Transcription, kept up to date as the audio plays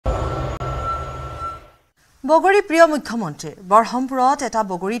বগৰী প্ৰিয় মুখ্যমন্ত্ৰী বৰহমপুৰত এটা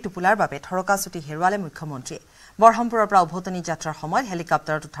বগৰী টুপুলাৰ বাবে থৰকা ছুটি হেৰুৱালে মুখ্যমন্ত্ৰীয়ে বৰহমপুৰৰ পৰা উভতনি যাত্ৰাৰ সময়ত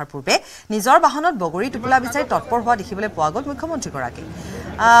হেলিকপ্টাৰত উঠাৰ পূৰ্বে নিজৰ বাহনত বগৰী টুপুলা বিচাৰি তৎপৰ হোৱা দেখিবলৈ পোৱা গ'ল মুখ্যমন্ত্ৰীগৰাকী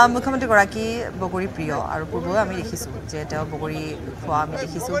বগৰী প্ৰিয় আৰু পূৰ্বেও আমি দেখিছোঁ যে তেওঁ বগৰী খোৱা আমি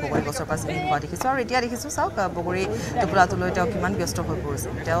দেখিছোঁ বগৰী গছৰ পৰা ছিঙি খোৱা দেখিছোঁ আৰু এতিয়া দেখিছোঁ চাওক বগৰী টুপুলাটো লৈ তেওঁ কিমান ব্যস্ত হৈ পৰিছে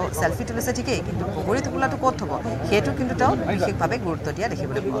তেওঁ চেলফি তুলিছে ঠিকেই কিন্তু বগৰী টুপুলাটো ক'ত থ'ব সেইটো কিন্তু তেওঁ বিশেষভাৱে গুৰুত্ব দিয়া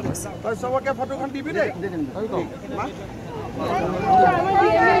দেখিবলৈ পোৱা গৈছে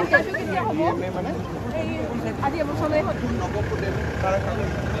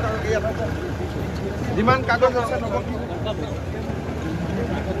যিমান কাগজ আছে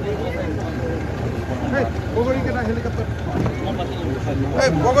বগৰী কেটা হেলিকপ্টাৰ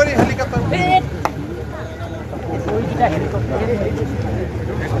বগৰী হেলিকপ্টাৰ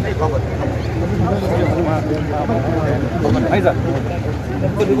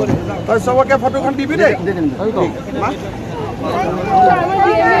তই সবকে ফটোখন দিবি দেই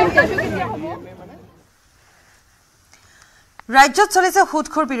ৰাজ্যত চলিছে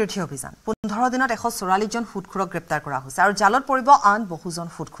সুদখোৰ বিৰোধী অভিযান 15 দিনত 144 জন সুদখোৰক গ্ৰেপ্তাৰ কৰা হৈছে আৰু জালত পৰিব আন বহুজন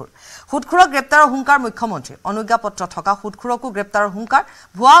সুদখোৰক গ্ৰেপ্তাৰৰ হুংকাৰ মুখ্যমন্ত্ৰী অনুজ্ঞাপত্ৰ থকা সুদখোৰকো গ্ৰেপ্তাৰৰ হুংকাৰ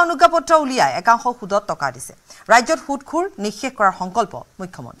ভুৱা অনুজ্ঞাপত্ৰ উলিয়াই একাংশ সুদত টকা দিছে ৰাজ্যত সুদখোৰ নিষেধ কৰাৰ সংকল্প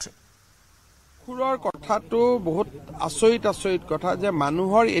মুখ্যমন্ত্ৰী সুদখোৰৰ কথাটো বহুত আচৰিত কথা যে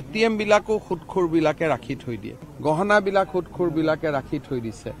মানুহৰ এটিএম বিলাকো সুদখোৰ বিলাকে ৰাখি থৈ দিয়ে গহনা বিলাক সুদখোৰ বিলাকে ৰাখি থৈ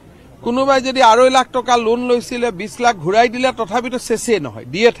দিছে কোনোবাই যদি 2.5 লাখ টকা লোন লৈছিলে 20 লাখ ঘূৰাই দিলে তথাপিতো চেছে নহয়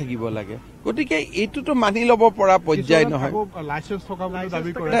দিয়ে থাকিব লাগে গতিকে এইটোতো মানি ল'ব পৰা পৰ্যায় নহয় লাইসেন্স থকা বুলি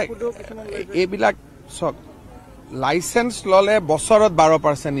দাবী কৰে এইবিলাক সক লাইসেন্স ললে বছৰত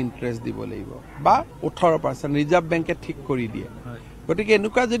 12% ইন্টাৰেষ্ট দিব লাগিব বা 18% ৰিজাৰ্ভ বেংকে ঠিক কৰি দিয়ে গতিকে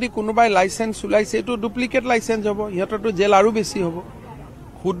এনেকুৱা যদি কোনোবাই লাইসেন্স উলাইছে এটো ডুপ্লিকেট লাইসেন্স হ'ব ইহঁতৰটো জেল আৰু বেছি হ'ব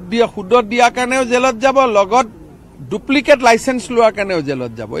সুদত দিয়া কাৰণেও জেলত যাব লগত ডুপ্লিকেট লাইসেন্স লোৱা কাৰণেও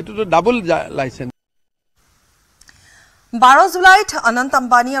জেলত যাব এটোতো ডাবল লাইসেন্স 12 জুলাইত অনন্ত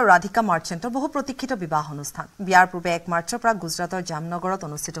আম্বানী আৰু ৰাধিকা মাৰ্চেণ্টৰ বহু প্ৰতীক্ষিত বিবাহ অনুষ্ঠান বিয়াৰ পূৰ্বে 1 মাৰ্চৰ পৰা গুজৰাটৰ জামনগৰত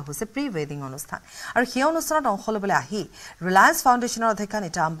অনুষ্ঠিত হৈছে প্ৰি ৱেডিং অনুষ্ঠান আৰু সেই অনুষ্ঠানত অংশ ল'বলৈ আহি ৰিলায়েন্স ফাউণ্ডেশ্যনৰ অধ্যক্ষ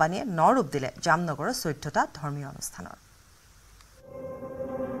নীতা আম্বানীয়ে নৰূপ দিলে জামনগৰৰ 14টা ধৰ্মীয় অনুষ্ঠানৰ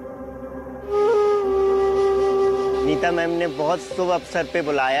नीता मैम ने बहुत शुभ अवसर पे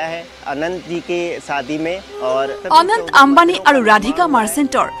बुलाया है अनंत जी के शादी में और अनंत अंबानी और राधिका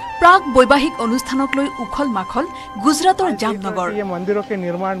मार्चेंटर प्राक वैवाहिक अनुष्ठानक लई उखल माखल गुजरातर जामनगर ये मंदिरों के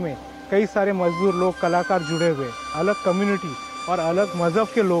निर्माण में कई सारे मजदूर लोग कलाकार जुड़े हुए अलग कम्युनिटी और अलग मजहब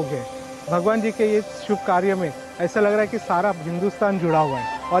के लोग हैं भगवान जी के ये शुभ कार्य में ऐसा लग रहा है कि सारा हिंदुस्तान जुड़ा हुआ है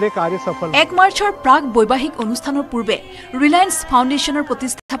और ये कार्य सफल 1 मार्चर प्राक वैवाहिक अनुष्ठाনৰ পূৰ্বে ৰিলায়েন্স ফাউণ্ডেশ্যনৰ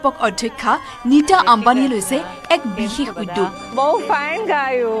প্ৰতিষ্ঠাপক অধ্যক্ষা নীতা আম্বানীয়ে লৈছে এক বিশেষ উদ্যোগ બહુ ફાઇન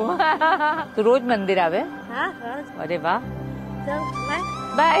ગાયું તો રોજ મંદિર આવે હા અરે વાહ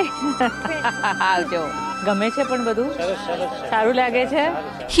બાય આવજો ગમે છે પણ બધું સારું લાગે છે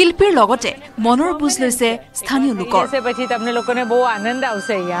শিল্পীৰ লগতে মনৰ বুজ লৈছে স্থানীয় লোকৰ પછી તમને લોકોને બહુ આનંદ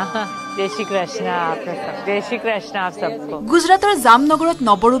આવશે અહીંયા जय श्री कृष्ण आप सबको गुजरातर जामनगरत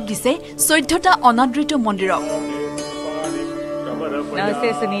नवरूप दिसे 14टा अनादृत मंदिर नमस्ते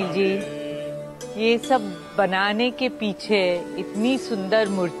सुनील जी ये सब बनाने के पीछे इतनी सुंदर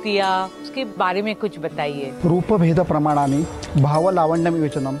मूर्तियां उसके बारे में कुछ बताइए रूप भेद प्रमाणानि भाव लावण्य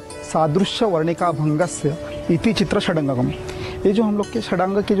विवेचनम सादृश्य वर्णिका भंगस्य इति चित्र षडंगम ये जो हम लोग के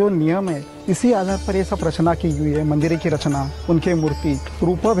षडांग के जो नियम है इसी आधार पर ये सब रचना की हुई है मंदिर की रचना उनके मूर्ति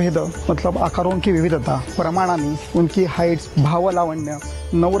रूप भेद मतलब आकारों की विविधता प्रमाणानी उनकी हाइट्स भाव लावण्य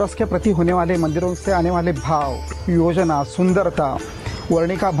नवरस के प्रति होने वाले मंदिरों से आने वाले भाव योजना सुंदरता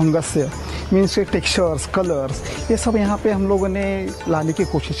वर्णिका भंगस्य मीन्स टेक्सचर्स कलर्स ये सब यहाँ पे हम लोगों ने लाने की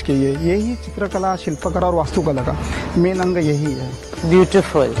कोशिश की है यही चित्रकला शिल्पकला और वास्तुकला का मेन अंग यही है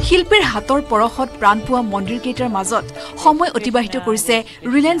ब्यूटीफुल শিল্পীৰ হাতৰ পৰখত প্ৰাণ পোৱা মন্দিৰ কেইটাৰ মাজত সময় অতিবাহিত কৰিছে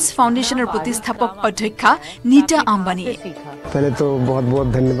ৰিলায়েন্স ফাউণ্ডেশ্যনৰ প্ৰতিষ্ঠাপক অধ্যক্ষা নীতা আম্বানীয়ে पहले तो बहुत बहुत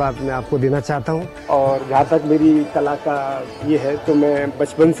धन्यवाद मैं आपको देना चाहता हूँ और जहाँ तक मेरी कला का ये है तो मैं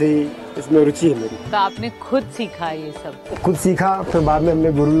बचपन से ही इसमें रुचि है मेरी तो आपने खुद सीखा ये सब खुद सीखा फिर बाद में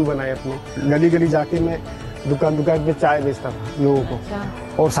हमने गुरु भी बनाए अपने गली गली जाके मैं दुकान पे चाय बेचता था लोगों को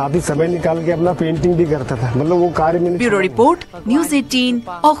और साथ ही समय निकाल के अपना पेंटिंग भी करता था मतलब वो कार्य में bureau report news 18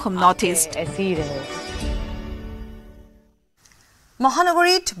 Assam north east ऐसे ही रहे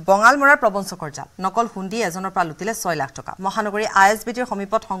মহানগৰীত বঙালমৰাৰ প্ৰবঞ্চকৰ জাল নকল হুণ্ডি এজনৰ পৰা লুটিলে 6 লাখ টকা মহানগৰী আইএছবিটিৰ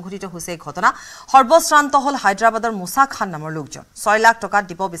সমীপত সংঘটিত হৈছে এই ঘটনা সৰ্বশ্ৰান্ত হল হায়দৰাবাদৰ মুসা খান নামৰ লোকজন 6 লাখ টকা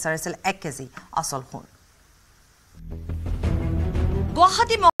দিব বিচাৰিছিল 1 কেজি আসল হুণ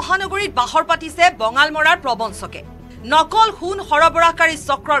গুৱাহাটী মহানগৰীত বাহৰ পাতিছে বঙালমৰাৰ প্ৰবঞ্চকে নকল হুণ সৰবৰাহকাৰী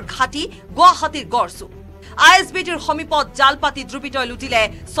চক্ৰৰ ঘাটি গুৱাহাটীৰ গড়চু ISBTৰ সমীপত জালপাতি দ্ৰুপিতই লুটিলে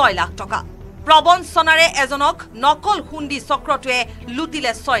 6 লাখ টকা প্ৰবঞ্চনাৰে এজনক নকল খুন্দি চক্ৰটোৱে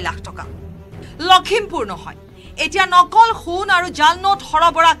লুটিলে 6 লাখ টকা লখিমপুৰ নহয় এতিয়া নকল খুন আৰু জাল নোট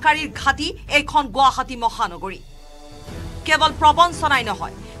হৰবৰাকাৰীৰ ঘাটি এখন গুৱাহাটী মহানগৰী কেৱল প্ৰবঞ্চনাই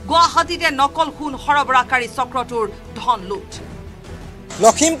নহয় গুৱাহাটীতে নকল খুন হৰবৰাকাৰী চক্ৰটোৰ ধন লুট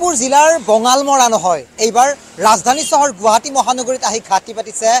লখিমপুৰ জিলাৰ বঙালমৰা নহয় এইবাৰ ৰাজধানী চহৰ গুৱাহাটী মহানগৰীত আহি ঘাটি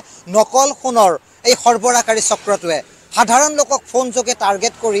পাতিছে নকল খুনৰ এই হৰবৰাকাৰী চক্ৰটোৱে সাধাৰণ লোকক ফোন যোগে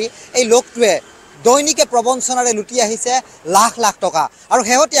টাৰ্গেট কৰি এই লোকটোৱে দৈনিকে প্ৰবঞ্চনাৰে লুটি আহিছে লাখ লাখ টকা আৰু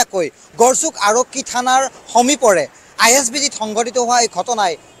হেহতিয়াকৈ গড়চুক আৰক্ষী থানাৰ সমীপৰে ISBTত সংঘটিত হোৱা এই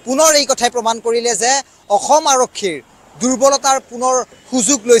ঘটনাই পুনৰ এই কথাই প্ৰমাণ কৰিলে যে অসম আৰক্ষীৰ দুৰ্বলতাৰ পুনৰ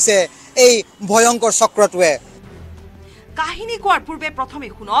সুযোগ লৈছে এই ভয়ংকৰ চক্ৰটোৱে কাহিনী কোৱাৰ পূৰ্বে প্ৰথমে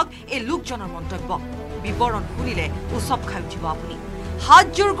শুনক এই লোকজনৰ মন্তব্য বিৱৰণ শুনিলে উৎসৱ খাই উঠিব আপুনি হাত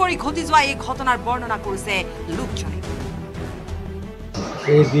জোৰ কৰি ঘটি যোৱা এই ঘটনাৰ বৰ্ণনা কৰিছে লোকজনে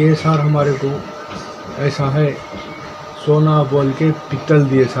ये दिए सर हमारे को ऐसा है सोना बोल के पित्तल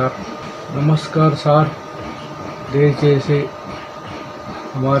दिए सर नमस्कार सर दे जैसे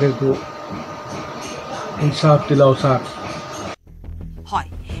हमारे को इंसाफ दिलाओ सर হয়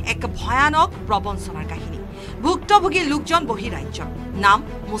এক ভয়ানক প্ৰবঞ্চনাৰ কাহিনী ভুক্তভোগী লোকজন বহিৰাজ্যৰ নাম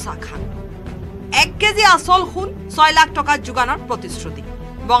মুসা খান 1 কেজি আসল খুন 6 লাখ টকা যোগানৰ প্ৰতিশ্ৰুতি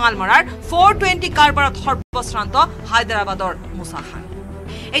বঙালমৰাৰ 420 কাৰবাৰত সৰ্বশ্ৰান্ত হায়দৰাবাদৰ মুসা খান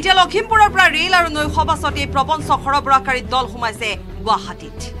এতিয়া লখিমপুৰৰ পৰা ৰেল আৰু নৈশবাছত এই প্ৰবঞ্চক সৰবৰাহকাৰী দল সোমাইছে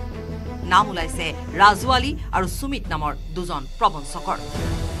গুৱাহাটীত নাম ওলাইছে ৰাজু আলী আৰু সুমিত নামৰ দুজন প্ৰবঞ্চকৰ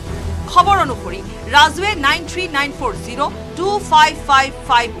খবৰ অনুসৰি ৰাজুৱে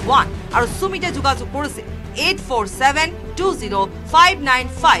 9394025551 আৰু সুমিতে যোগাযোগ কৰিছে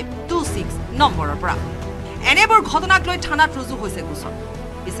 8472059526 নম্বৰৰ পৰা এনেবোৰ ঘটনাক লৈ থানাত ৰুজু হৈছে গোচৰ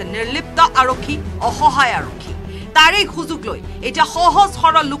পিছে নিৰ্লিপ্ত আৰক্ষী অসহায় আৰক্ষী তাৰে সুযোগ লৈ এটা সহজ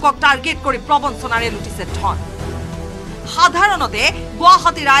সৰল লোকক টাৰ্গেট কৰি প্ৰবঞ্চনাৰে লুটিছে ধন সাধাৰণতে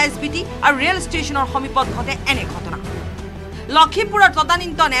গুৱাহাটীৰ ISBT আৰু ৰেল ষ্টেচনৰ সমীপত ঘটে এনে ঘটনা লখিমপুৰৰ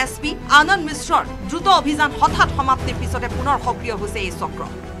তদানীন্তন SP আনন্দ মিশ্ৰৰ দ্ৰুত অভিযান হঠাৎ সমাপ্তিৰ পিছতে পুনৰ সক্ৰিয় হৈছে এই চক্ৰ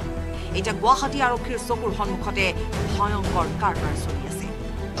এটা গুৱাহাটী আৰক্ষীৰ চকুৰ সন্মুখতে ভয়ংকৰ কাৰবাৰ চলি আছে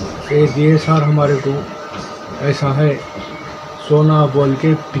ये दिए सर हमारे को ऐसा है सोना बोल के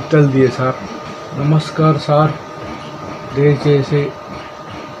पित्तल दिए सर नमस्कार सर दे जैसे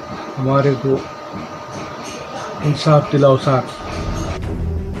हमारे को इंसाफ दिलाओ सर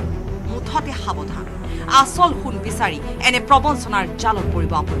মুঠতে সাৱধান আসল খুন বিচাৰি এনে প্ৰবঞ্চনাৰ জালত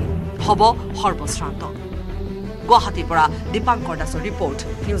পৰিব আপুনি হ'ব সৰ্বশ্ৰান্ত গুৱাহাটীৰ পৰা দীপাংকৰ দাসৰ report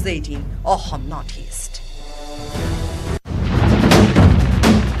news 18 Assam north east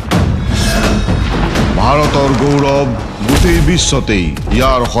ভাৰতৰ গৌৰৱ গোটেই বিশ্বতেই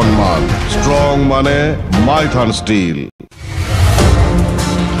ইয়াৰ সন্মান ষ্ট্ৰং মানে মাইথান ষ্টীল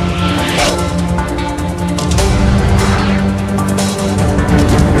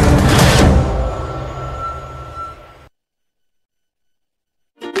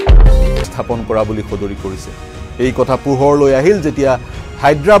স্থাপন কৰা বুলি সদৰি কৰিছে এই কথা পোহৰলৈ আহিল যেতিয়া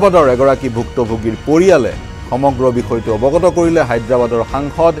হায়দৰাবাদৰ এগৰাকী ভুক্তভোগীৰ পৰিয়ালে সমগ্ৰ বিষয়টো অৱগত কৰিলে হায়দৰাবাদৰ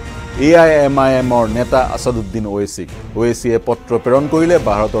সাংসদ AIMIMৰ নেতা আসাদুদ্দিন ওৱেচিয়ে পত্ৰ প্ৰেৰণ কৰিলে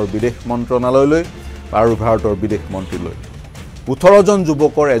ভাৰতৰ বিদেশ মন্ত্ৰণালয়লৈ আৰু ভাৰতৰ বিদেশ মন্ত্ৰীলৈ 18 জন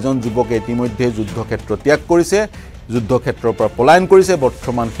যুৱকৰ এজন যুৱকে ইতিমধ্যে যুদ্ধক্ষেত্ৰ ত্যাগ কৰিছে যুদ্ধক্ষেত্ৰৰ পৰা পলায়ন কৰিছে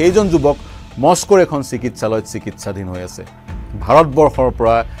বৰ্তমান সেইজন যুৱক মস্কোৰ এখন চিকিৎসালয়ত চিকিৎসাধীন হৈ আছে ভাৰতবৰ্ষৰ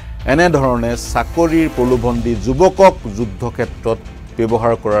পৰা এনে ধৰণে চাকৰিৰ প্ৰলোভন দি যুৱকক যুদ্ধক্ষেত্ৰত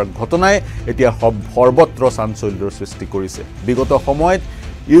ব্যৱহাৰ কৰাৰ ঘটনাই এতিয়া সৰ্বত্ৰ চাঞ্চল্যৰ সৃষ্টি কৰিছে বিগত সময়ত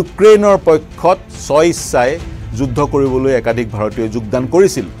ইউক্ৰেইনৰ পক্ষত স্বইচ্ছাই যুদ্ধ কৰিবলৈ একাধিক ভাৰতীয় যোগদান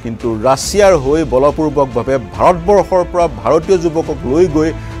কৰিছিল কিন্তু ৰাছিয়াৰ হৈ বলপূৰ্বকভাৱে ভাৰতবৰ্ষৰ পৰা ভাৰতীয় যুৱকক লৈ গৈ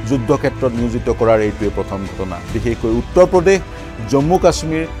যুদ্ধক্ষেত্ৰত নিয়োজিত কৰাৰ এইটোৱে প্ৰথম ঘটনা বিশেষকৈ উত্তৰ প্ৰদেশ জম্মু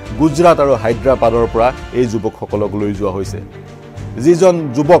কাশ্মীৰ গুজৰাট আৰু হায়দৰাবাদৰ পৰা এই যুৱকসকলক লৈ যোৱা হৈছে যিজন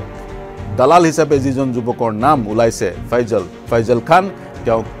যুৱক দালাল হিচাপে যিজন যুৱকৰ নাম ওলাইছে ফাইজল খান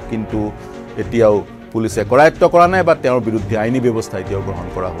তেওঁ কিন্তু এতিয়াও পুলিচে কৰায়ত্ব কৰা নাই বা তেওঁৰ বিৰুদ্ধে আইনী ব্যৱস্থা এতিয়াও গ্ৰহণ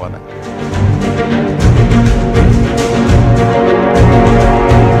কৰা হোৱা নাই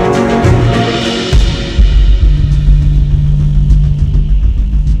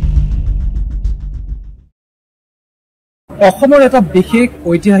অসমৰ এটা বিশেষ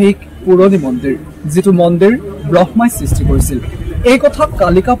ঐতিহাসিক পুৰণি মন্দিৰ যেটো মন্দিৰ ব্ৰহ্মাই সৃষ্টি কৰিছিল এই কথা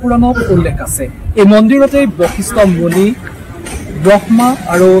কালিকা পুৰাণত উল্লেখ আছে এই মন্দিৰতে বশিষ্ঠ মুনি ব্ৰহ্মা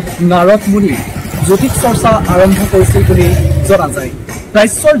আৰু নাৰদ মুনি জ্যোতিষ চৰ্চা আৰম্ভ কৰিছিল বুলি জনা যায়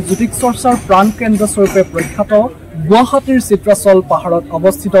ৰাজ্যৰ জ্যোতিষ চৰ্চাৰ প্ৰাণ কেন্দ্ৰ স্বৰূপে প্ৰখ্যাত গুৱাহাটীৰ চিত্ৰাচল পাহাৰত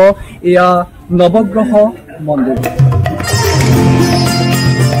অৱস্থিত এয়া নৱগ্ৰহ মন্দিৰ।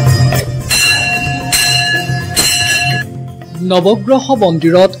 নৱগ্ৰহ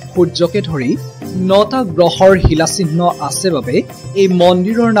মন্দিৰত সূৰ্যকে ধৰি 9টা গ্ৰহৰ শিলাচিহ্ন আছে বাবে এই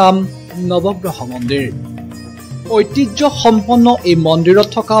মন্দিৰৰ নাম নৱগ্ৰহ মন্দিৰ। ঐতিহ্য সম্পন্ন এই মন্দিৰত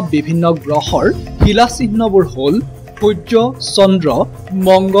থকা বিভিন্ন গ্ৰহৰ শিলাচিহ্নবোৰ হ'ল সূৰ্য, চন্দ্ৰ,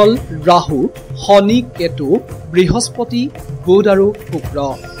 মংগল, ৰাহু, শনি, কেতু, বৃহস্পতি, বুধ আৰু শুক্ৰ।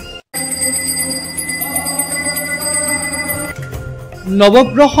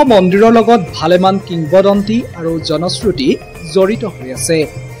 নৱগ্ৰহ মন্দিৰৰ লগত ভালেমান কিংবদন্তি আৰু জনশ্ৰুতি জড়িত হৈ আছে।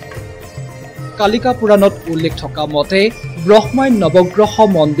 কালিকা পুৰাণত উল্লেখ থকা মতে ব্ৰহ্মাই নৱগ্ৰহ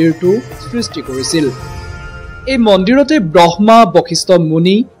মন্দিৰটো সৃষ্টি কৰিছিল। এই মন্দিৰতে ব্ৰহ্মা, বশিষ্ঠ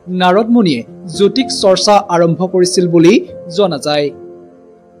মুনি, নাৰদ মুনিয়ে জ্যোতিষ চৰ্চা আৰম্ভ কৰিছিল বুলি জনা যায়।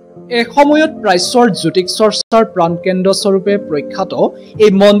 এসময়ত প্ৰাচ্যৰ জ্যোতিষ চৰ্চাৰ প্ৰাণকেন্দ্ৰ স্বৰূপে প্ৰখ্যাত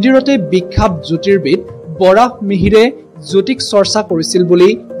এই মন্দিৰতে বিখ্যাত জ্যোতিৰ্বিদ বৰাহ মিহিৰে জ্যোতিষ চৰ্চা কৰিছিল বুলি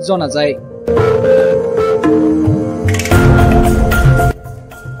জনা যায়।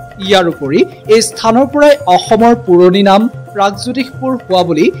 ইয়াৰ উপৰি এই স্থানৰ পৰাই অসমৰ পুৰণি নাম প্ৰাগজ্যোতিষপুৰ হোৱা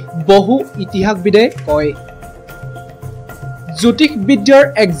বুলি বহু ইতিহাসবিদে কয়। জ্যোতিষবিদ্যাৰ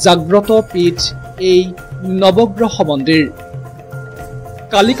এক জাগ্ৰত পীঠ এই নৱগ্ৰহ মন্দিৰ।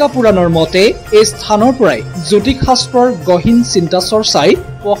 কালিকা পুৰাণৰ মতে এই স্থানৰ পৰাই জ্যোতিষ শাস্ত্ৰৰ গহীন চিন্তা চৰ্চাই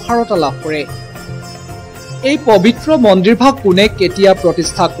প্ৰসাৰতা লাভ কৰে। এই পবিত্ৰ মন্দিৰভাগ কোনে কেতিয়া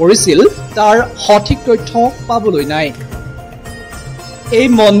প্ৰতিষ্ঠা কৰিছিল তাৰ সঠিক তথ্য পাবলৈ নাই। এই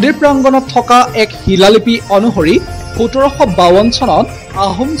মন্দিৰ প্ৰাংগণত থকা এক শিলালিপি অনুসৰি 1752 চনত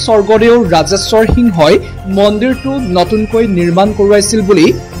আহোম স্বৰ্গদেউ ৰাজেশ্বৰ সিংহই মন্দিৰটো নতুনকৈ নিৰ্মাণ কৰোৱাইছিল বুলি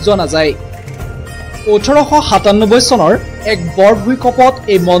জনা যায়। 1897 চনৰ এক বৰভূমিকম্পত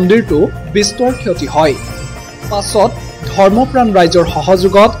এই মন্দিৰটো বিস্তৰ ক্ষতি হয়। পাছত ধৰ্মপ্ৰাণ ৰাইজৰ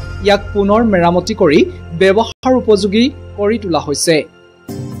সহযোগত ইয়াক পুনৰ মেৰামতি কৰি ব্যৱহাৰ উপযোগী কৰি তোলা হৈছে।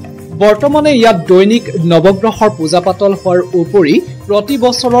 বৰ্তমানে ইয়াত দৈনিক নৱগ্ৰহৰ পূজা পাতল হোৱাৰ উপৰি প্ৰতি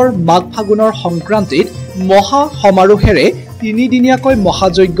বছৰৰ মাঘ ফাগুনৰ সংক্ৰান্তিত মহা সমাৰোহেৰে 3দিনীয়াকৈ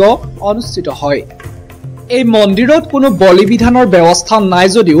মহাযজ্ঞ অনুষ্ঠিত হয়। এই মন্দিৰত কোনো বলি বিধানৰ ব্যৱস্থা নাই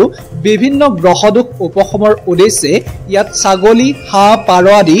যদিও বিভিন্ন গ্ৰহদোষ উপশমৰ উদ্দেশ্যে ইয়াত ছাগলী, হাঁহ, পাৰ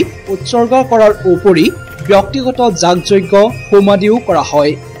আদি উৎসৰ্গা কৰাৰ উপৰি ব্যক্তিগত যাগযজ্ঞ হোমাদিও কৰা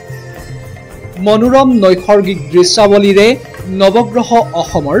হয়। মনোৰম নৈসৰ্গিক দৃশ্যাৱলীৰে নৱগ্ৰহ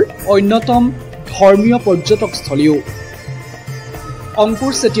অসমৰ অন্যতম ধৰ্মীয় পৰ্যটকস্থলীও।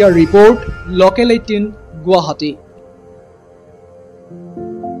 অংকুৰ চেতিয়াৰ ৰিপৰ্ট, লোকেল 18 গুৱাহাটী।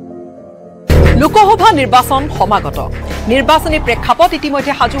 লোকসভা নিৰ্বাচন সমাগত। নিৰ্বাচনী প্ৰেক্ষাপট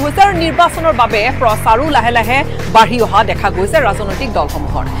ইতিমধ্যে সাজু হৈছে আৰু নিৰ্বাচনৰ বাবে প্ৰচাৰো লাহে লাহে বাঢ়ি অহা দেখা গৈছে ৰাজনৈতিক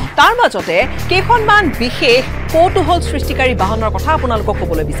দলসমূহৰ। তাৰ মাজতে কেইখনমান বিশেষ কৌতূহল সৃষ্টিকাৰী বাহনৰ কথা আপোনালোকক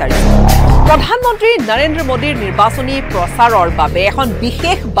ক'বলৈ বিচাৰিছো। প্ৰধানমন্ত্ৰী নৰেন্দ্ৰ মোদীৰ নিৰ্বাচনী প্ৰচাৰৰ বাবে এখন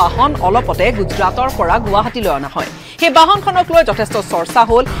বিশেষ বাহন অলপতে গুজৰাটৰ পৰা গুৱাহাটীলৈ অনা হয়। সেই বাহনখনক লৈ যথেষ্ট চৰ্চা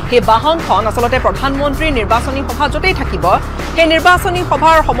হ'ল। সেই বাহনখন আচলতে প্ৰধানমন্ত্ৰীৰ নিৰ্বাচনী সভা য'তেই থাকিব, সেই নিৰ্বাচনী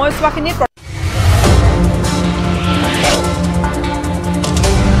সভাৰ সময়ছোৱাখিনিত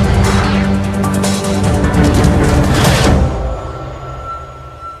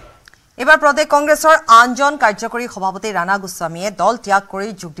এবাৰ প্ৰদেশ কংগ্ৰেছৰ আনজন কাৰ্যকৰী সভাপতি ৰাণা গোস্বামীয়ে দল ত্যাগ কৰি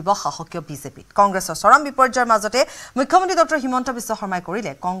যোগ দিব শাসকীয় বিজেপিত। কংগ্ৰেছৰ চৰম বিপৰ্যয়ৰ মাজতে মুখ্যমন্ত্ৰী ডক্টৰ হিমন্ত বিশ্ব শৰ্মাই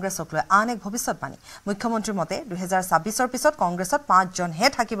কৰিলে কংগ্ৰেছক লৈ আন এক ভৱিষ্যৎবাণী। মুখ্যমন্ত্ৰীৰ মতে 2026ৰ পিছত কংগ্ৰেছত 5জনহে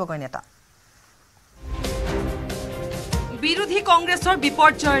থাকিবগৈ নেতা। বিৰোধী কংগ্ৰেছৰ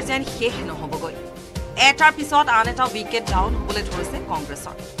বিপৰ্যয়ৰ যেন শেষ নহবগৈ। এটাৰ পিছত আন এটা উইকেট ডাউন হ'বলৈ ধৰিছে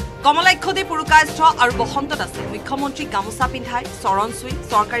কংগ্ৰেছৰ। কমলাক্ষদী পুৰকাষ্ঠ আৰু বসন্ত দাসে মুখ্যমন্ত্ৰীক গামোচা পিন্ধাই চৰণ চুই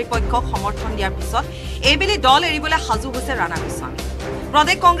চৰকাৰী পক্ষক সমৰ্থন দিয়াৰ পিছত এইবেলি দল এৰিবলৈ সাজু হৈছে ৰাণা গোস্বামী।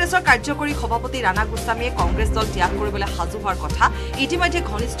 প্ৰদেশ কংগ্ৰেছৰ কাৰ্যকৰী সভাপতি ৰাণা গোস্বামীয়ে কংগ্ৰেছ দল ত্যাগ কৰিবলৈ সাজু হোৱাৰ কথা ইতিমধ্যে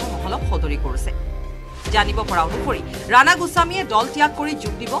ঘনিষ্ঠ মহলক সদৰি কৰিছে। জানিব পৰা অনুসৰি ৰাণা গোস্বামীয়ে দল ত্যাগ কৰি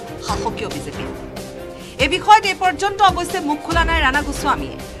যোগ দিব শাসকীয় বিজেপিত। এই বিষয়ত এই পৰ্যন্ত অৱশ্যে মুখ খোলা নাই ৰাণা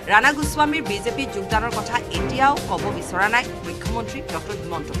গোস্বামীয়ে। ৰাণা গোস্বামীৰ বিজেপি যোগদানৰ কথা এতিয়াও ক'ব বিচৰা নাই মুখ্যমন্ত্ৰী ডক্টৰ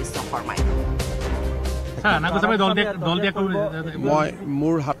হিমন্ত বিশ্ব শৰ্মাই।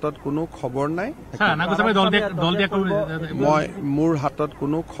 মোৰ হাতত কোনো খবৰ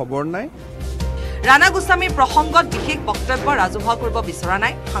নাই। ৰাণা গোস্বামীৰ প্ৰসংগত বিশেষ বক্তব্য ৰাজহুৱা কৰিব বিচৰা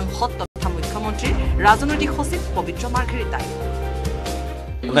নাই সাংসদ তথা মুখ্যমন্ত্ৰীৰ ৰাজনৈতিক সচিব পবিত্ৰ মাৰ্ঘেৰিটাই।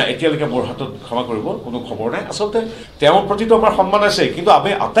 এতিয়ালৈকে মোৰ হাতত ক্ষমা কৰিব কোনো খবৰ নাই। আচলতে তেওঁৰ প্ৰতিটো আমাৰ সন্মান আছে, কিন্তু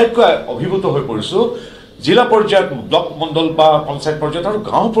আমি আটাইতকৈ অভিভূত হৈ পৰিছোঁ জিলা পৰ্যায়ত, ব্লক মণ্ডল বা পঞ্চায়ত পৰ্যায়ত আৰু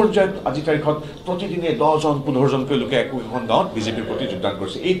গাঁও পৰ্যায়ত আজিৰ তাৰিখত প্ৰতিদিনে 10জন 15জনকৈ লোকে একোখন গাঁৱত বিজেপিৰ প্ৰতি যোগদান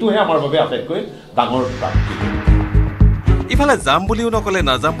কৰিছে। এইটোহে আমাৰ বাবে আটাইতকৈ ডাঙৰ প্ৰাপ্তি। ইফালে যাম বুলিও নকলে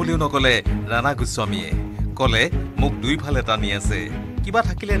নাযাম বুলিও নকলে ৰাণা গোস্বামীয়ে কলে মোক দুইফালে টানি আছে কিবা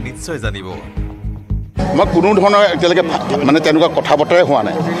থাকিলে নিশ্চয় জানিব মই কোনো ধৰণৰ এতিয়ালৈকে মানে তেনেকুৱা কথা বতৰাই হোৱা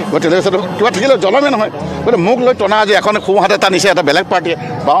নাই গতিকে কিবা থাকিলে জনামে নহয় গতিকে মোক লৈ টনা আজি এখন সোঁহাতে টানিছে এটা বেলেগ পাৰ্টীয়ে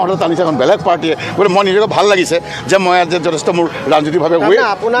বাওঁহাতে টানিছে এখন বেলেগ পাৰ্টীয়ে গতিকে মই নিজকে ভাল লাগিছে যে মই আজি যথেষ্ট মোৰ ৰাজনৈতিকভাৱে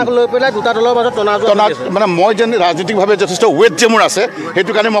আপোনাক লৈ পেলাই দুটা দলৰ মাজত টনা মানে মই যেন ৰাজনৈতিকভাৱে যথেষ্ট ৱেট যে মোৰ আছে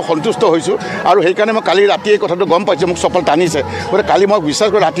সেইটো কাৰণে মই সন্তুষ্ট হৈছোঁ আৰু সেইকাৰণে মই কালি ৰাতি এই কথাটো গম পাইছোঁ মোক চপল টানিছে গতিকে কালি মই বিশ্বাস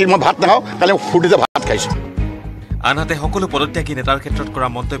কৰি ৰাতি মই ভাত নাখাওঁ কালি মই ফূৰ্তিতে ভাত খাইছোঁ আনহাতে সকলো পদত্যাগী নেতাৰ ক্ষেত্ৰত কৰা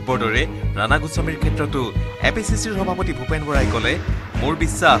মন্তব্যৰ দৰে ৰাণা গোস্বামীৰ ক্ষেত্ৰতো এপিচিচিৰ সভাপতি ভূপেন বৰাই ক'লে মোৰ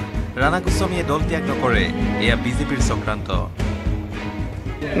বিশ্বাস ৰাণা গোস্বামীয়ে দল ত্যাগ নকৰে এয়া বিজেপিৰ চক্ৰান্ত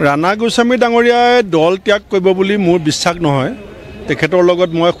ৰাণা গোস্বামী ডাঙৰীয়াই দল ত্যাগ কৰিব বুলি মোৰ বিশ্বাস নহয় তেখেতৰ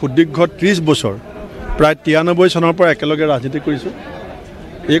লগত মই সুদীৰ্ঘ 30 বছৰ প্ৰায় 93 চনৰ পৰা একেলগে ৰাজনীতি কৰিছোঁ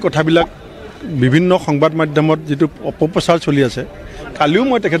এই কথাবিলাক বিভিন্ন সংবাদ মাধ্যমত যিটো অপপ্ৰচাৰ চলি আছে কালিও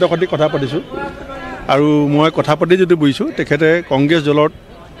মই তেখেতৰ সৈতে কথা পাতিছোঁ আৰু মই কথা পাতি যদি বুজিছোঁ তেখেতে কংগ্ৰেছ দলত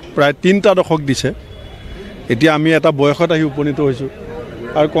প্ৰায় 3টা দশক দিছে এতিয়া আমি এটা বয়সত আহি উপনীত হৈছোঁ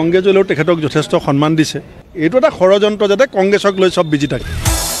আৰু কংগ্ৰেছ দলেও তেখেতক যথেষ্ট সন্মান দিছে এইটো এটা ষড়যন্ত্ৰ যাতে কংগ্ৰেছক লৈ সব বিজি থাকে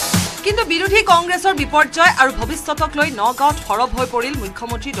কিন্তু বিৰোধী কংগ্ৰেছৰ বিপৰ্যয় আৰু ভৱিষ্যতক লৈ নগাঁৱত সৰব হৈ পৰিল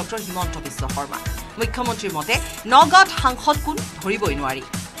মুখ্যমন্ত্ৰী ডক্টৰ হিমন্ত বিশ্ব শৰ্মা মুখ্যমন্ত্ৰীৰ মতে নগাঁৱত সাংসদ কোন ধৰিবই নোৱাৰি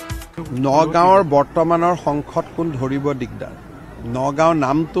নগাঁৱৰ বৰ্তমানৰ সংসদ কোন ধৰিব দিগদাৰ নগাঁও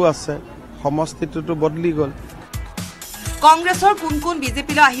নামটো আছে সমষ্টিটো বদলি গ'ল কংগ্ৰেছৰ কোন কোন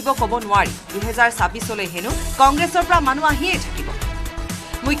বিজেপিলৈ আহিব ক'ব নোৱাৰি 2026লৈ হেনো কংগ্ৰেছৰ পৰা মানুহ আহিয়ে থাকিব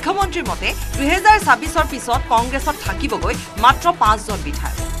মুখ্যমন্ত্ৰীৰ মতে 2026ৰ পিছত কংগ্ৰেছত থাকিবগৈ মাত্ৰ 5জন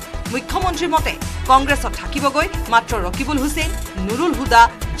বিধায়ক মুখ্যমন্ত্ৰীৰ মতে কংগ্ৰেছত থাকিবগৈ মাত্ৰ ৰকিবুল হুছেইন নুৰুল হুদা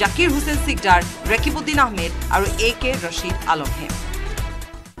জাকিৰ হুছেইন সিকদাৰ ৰেকিবুদ্দিন আহমেদ আৰু AK ৰছিদ আলমহে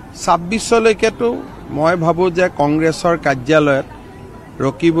 26লৈকেতো মই ভাবোঁ যে কংগ্ৰেছৰ কাৰ্যালয়ত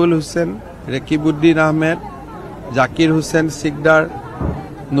ৰকিবুল হুছেইন ৰেকিবুদ্দিন আহমেদ জাকিৰ হুছেইন সিকদাৰ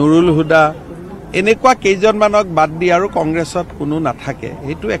নুৰুল হুদা এনেকুৱা কেইজনমানক বাদ দি আৰু কংগ্ৰেছত কোনো নাথাকে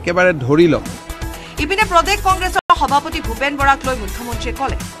এইটো একেবাৰে ধৰি লওক ইপিনে প্ৰদেশ কংগ্ৰেছৰ সভাপতি ভূপেন বৰাক লৈ মুখ্যমন্ত্ৰীয়ে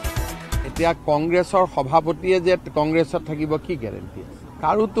ক'লে এতিয়া কংগ্ৰেছৰ সভাপতিয়ে যে কংগ্ৰেছত থাকিব কি গ্যাৰেণ্টি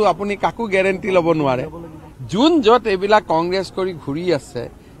কাৰোতো আপুনি কাকো গ্যাৰেণ্টি ল'ব নোৱাৰে যোন য'ত এইবিলাক কংগ্ৰেছ কৰি ঘূৰি আছে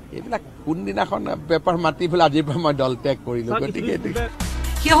এইবিলাক কোনদিনাখন পেপাৰ মাতি পেলাই আজিৰ পৰা মই দল ত্যাগ কৰিলোঁ গতিকে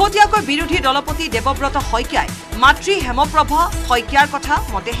শেহতীয়াকৈ বিৰোধী দলপতি দেৱব্ৰত শইকীয়াই মাতৃ হেমপ্ৰভা শইকীয়াৰ কথা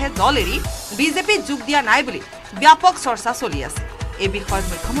মতেহে দল এৰি বিজেপিত যোগ দিয়া নাই বুলি ব্যাপক চৰ্চা চলি আছে এই বিষয়ত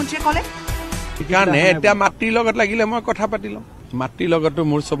মুখ্যমন্ত্ৰীয়ে ক'লে সেইকাৰণে এতিয়া মাতৃৰ লগত লাগিলে মই কথা পাতি লওঁ মাতৃৰ লগতো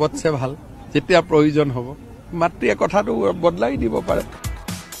মোৰ চবতছে ভাল যেতিয়া প্ৰয়োজন হ'ব মাতৃয়ে কথাটো বদলাই দিব পাৰে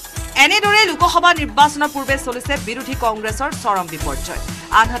এনেদৰে লোকসভা নিৰ্বাচনৰ পূৰ্বে চলিছে বিৰোধী কংগ্ৰেছৰ চৰম বিপৰ্যয়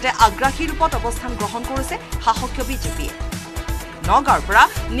আনহাতে আগ্ৰাসী ৰূপত অৱস্থান গ্ৰহণ কৰিছে শাসকীয় বিজেপিয়ে নগাঁৱৰ পৰা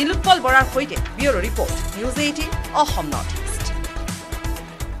নীলোৎপল বৰাৰ সৈতে bureau report news 18 Assam north east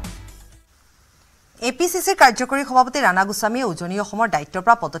এপিচিচিৰ কাৰ্যকৰী সভাপতি ৰাণা গোস্বামীয়ে উজনি অসমৰ দায়িত্বৰ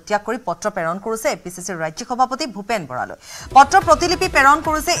পৰা পদত্যাগ কৰি পত্ৰ প্ৰেৰণ কৰিছে এপিচিচিৰ ৰাজ্যিক সভাপতি ভূপেন বৰালৈ পত্ৰ প্ৰতিলিপি প্ৰেৰণ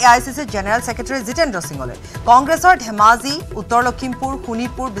কৰিছে এআইচিচিৰ জেনেৰেল ছেক্ৰেটাৰী জিতেন্দ্ৰ সিঙলৈ কংগ্ৰেছৰ ধেমাজি উত্তৰ লখিমপুৰ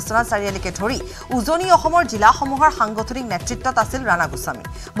শোণিতপুৰ বিশ্বনাথ চাৰিআলিকে ধৰি উজনি অসমৰ জিলাসমূহৰ সাংগঠনিক নেতৃত্বত আছিল ৰাণা গোস্বামী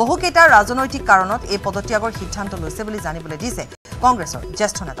বহুকেইটা ৰাজনৈতিক কাৰণত এই পদত্যাগৰ সিদ্ধান্ত লৈছে বুলি জানিবলৈ দিছে কংগ্ৰেছৰ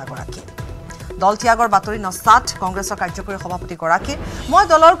জ্যেষ্ঠ নেতাগৰাকীয়ে দল ত্যাগৰ বাতৰি নস্তাত কংগ্ৰেছৰ কাৰ্যকৰী সভাপতিগৰাকীৰ মই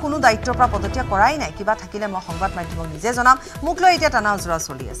দলৰ কোনো দায়িত্বৰ পৰা পদত্যাগ কৰাই নাই কিবা থাকিলে মই সংবাদ মাধ্যমক নিজে জনাম মোক লৈ এতিয়া টানা উজৰা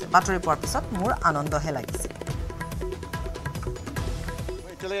চলি আছে বাতৰি পোৱাৰ পিছত মোৰ আনন্দহে লাগিছে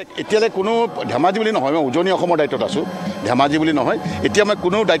এতিয়ালৈ কোনো ধেমাজি বুলি নহয় মই উজনি অসমৰ দায়িত্বত আছোঁ ধেমাজি বুলি নহয় এতিয়া মই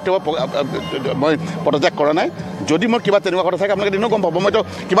কোনো দায়িত্ব মই পদত্যাগ কৰা নাই যদি মই কিবা তেনেকুৱা কথা থাকে আপোনালোকে দিনো গম পাব মইতো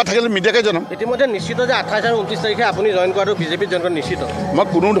কিবা থাকিলে মিডিয়াকে জনাম ইতিমধ্যে নিশ্চিত যে 28 আৰু 29 তাৰিখে আপুনি জইন কৰাটো বিজেপিত জইন কৰা নিশ্চিত মই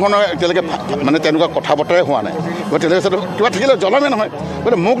কোনো ধৰণৰ এতিয়ালৈকে মানে তেনেকুৱা কথা বতৰাই হোৱা নাই গতিকে কিবা থাকিলে জনামে নহয়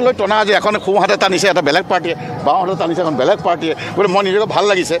গতিকে মোক লৈ টনা আজি এখন সোঁহাতে টানিছে এটা বেলেগ পাৰ্টীয়ে বাওঁহাতে টানিছে এখন বেলেগ পাৰ্টীয়ে গতিকে মই নিজকে ভাল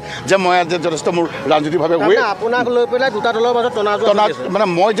লাগিছে যে মই আজি যথেষ্ট মোৰ ৰাজনৈতিকভাৱে আপোনাক লৈ পেলাই দুটা দলৰ মাজত টনা মানে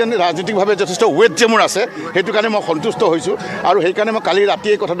মই যেন ৰাজনৈতিকভাৱে যথেষ্ট ৱেট যে মোৰ আছে সেইটো কাৰণে মই সন্তুষ্ট হৈছোঁ আৰু সেইকাৰণে মই কালি ৰাতি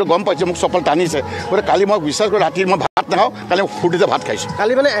এই কথাটো গম পাইছোঁ মোক চপল টানিছে গতিকে কালি মই বিশ্বাস কৰি ৰাতি মই ভাত নাখাওঁ কালি মই ফূৰ্তিতে ভাত খাইছোঁ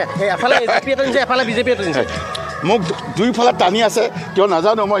কালি মানে এফালে এফালে বিজেপি মোক দুইফালে টানি আছে কিয়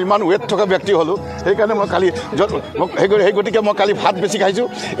নাজানো মই ইমান ৱেট থকা ব্যক্তি হ'লোঁ সেইকাৰণে মই কালি সেই গতিকে মই কালি ভাত বেছি খাইছোঁ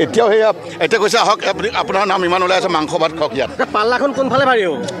এতিয়াও সেয়া এতিয়া কৈছে আহক আপোনাৰ নাম ইমান ওলাই আছে মাংস ভাত খাওক ইয়াত পাল্লাখন কোনফালে ভাৰী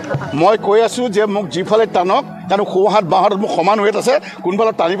হ'ব মই কৈ আছোঁ যে মোক যিফালে টানক কাৰণ সোঁহাত বাঁহাত মোক সমান ৱেট আছে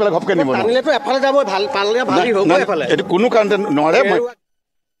কোনফালে টানি পেলাই ঘপকৈ নিব এইটো কোনো কাৰণতে নোৱাৰে মই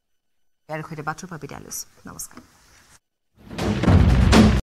ইয়াৰ সৈতে বাথৰুম বিদায় লৈছোঁ নমস্কাৰ